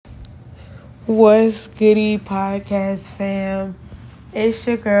What's goody, podcast fam? It's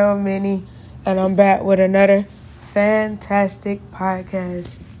your girl Minnie, and I'm back with another fantastic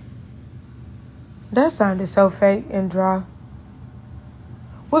podcast. That sounded so fake and dry.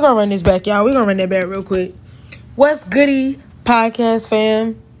 We're gonna run this back, y'all. We're gonna run that back real quick. What's goody, podcast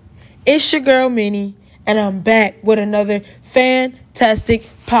fam? It's your girl Minnie, and I'm back with another fantastic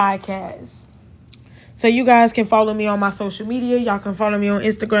podcast. So you guys can follow me on my social media. Y'all can follow me on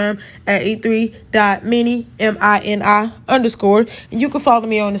Instagram at e3.mini, MINI _. And you can follow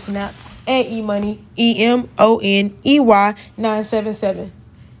me on the Snap at emoney, EMONEY 977.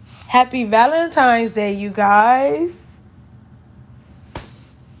 Happy Valentine's Day, you guys.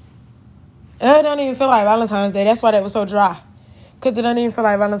 It don't even feel like Valentine's Day. That's why that was so dry. Because it don't even feel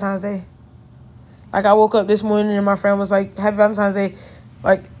like Valentine's Day. Like, I woke up this morning and my friend was like, Happy Valentine's Day.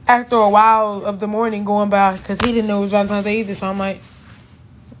 Like, after a while of the morning going by, because he didn't know it was Valentine's Day either. So I'm like,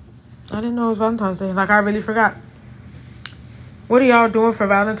 I didn't know it was Valentine's Day. Like, I really forgot. What are y'all doing for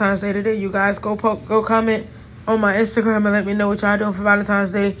Valentine's Day today? You guys go comment on my Instagram and let me know what y'all doing for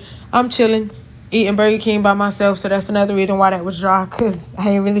Valentine's Day. I'm chilling, eating Burger King by myself. So that's another reason why that was dry, because I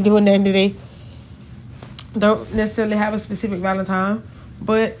ain't really doing nothing today. Don't necessarily have a specific Valentine,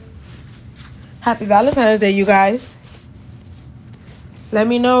 but happy Valentine's Day, you guys. Let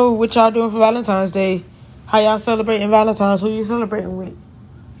me know what y'all doing for Valentine's Day. How y'all celebrating Valentine's? Who you celebrating with?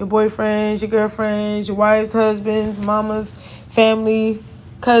 Your boyfriends, your girlfriends, your wives, husbands, mamas, family,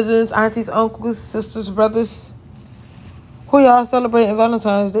 cousins, aunties, uncles, sisters, brothers. Who y'all celebrating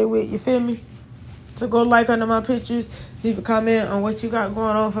Valentine's Day with? You feel me? So go like under my pictures. Leave a comment on what you got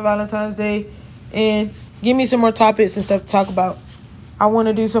going on for Valentine's Day. And give me some more topics and stuff to talk about. I want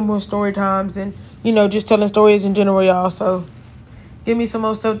to do some more story times and, just telling stories in general, y'all. So give me some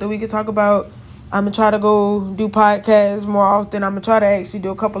more stuff that we can talk about. I'm going to try to go do podcasts more often. I'm going to try to actually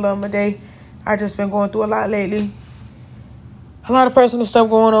do a couple of them a day. I just been going through a lot lately. A lot of personal stuff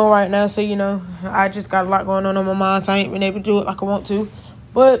going on right now. So, I just got a lot going on my mind. So I ain't been able to do it like I want to.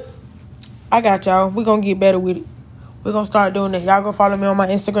 But I got y'all. We're going to get better with it. We're going to start doing it. Y'all go follow me on my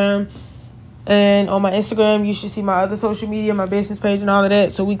Instagram. And on my Instagram, you should see my other social media, my business page and all of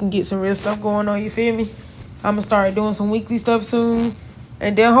that. So we can get some real stuff going on. You feel me? I'm going to start doing some weekly stuff soon.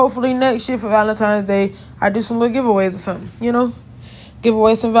 And then hopefully next year for Valentine's Day, I do some little giveaways or something, Give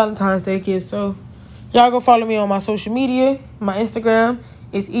away some Valentine's Day gifts. So y'all go follow me on my social media. My Instagram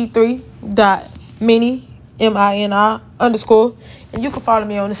is e3.mini, MINI _. And you can follow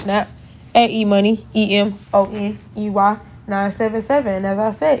me on the Snap at emoney, EMONEY 977. As I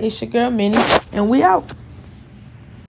said, it's your girl Minnie, and we out.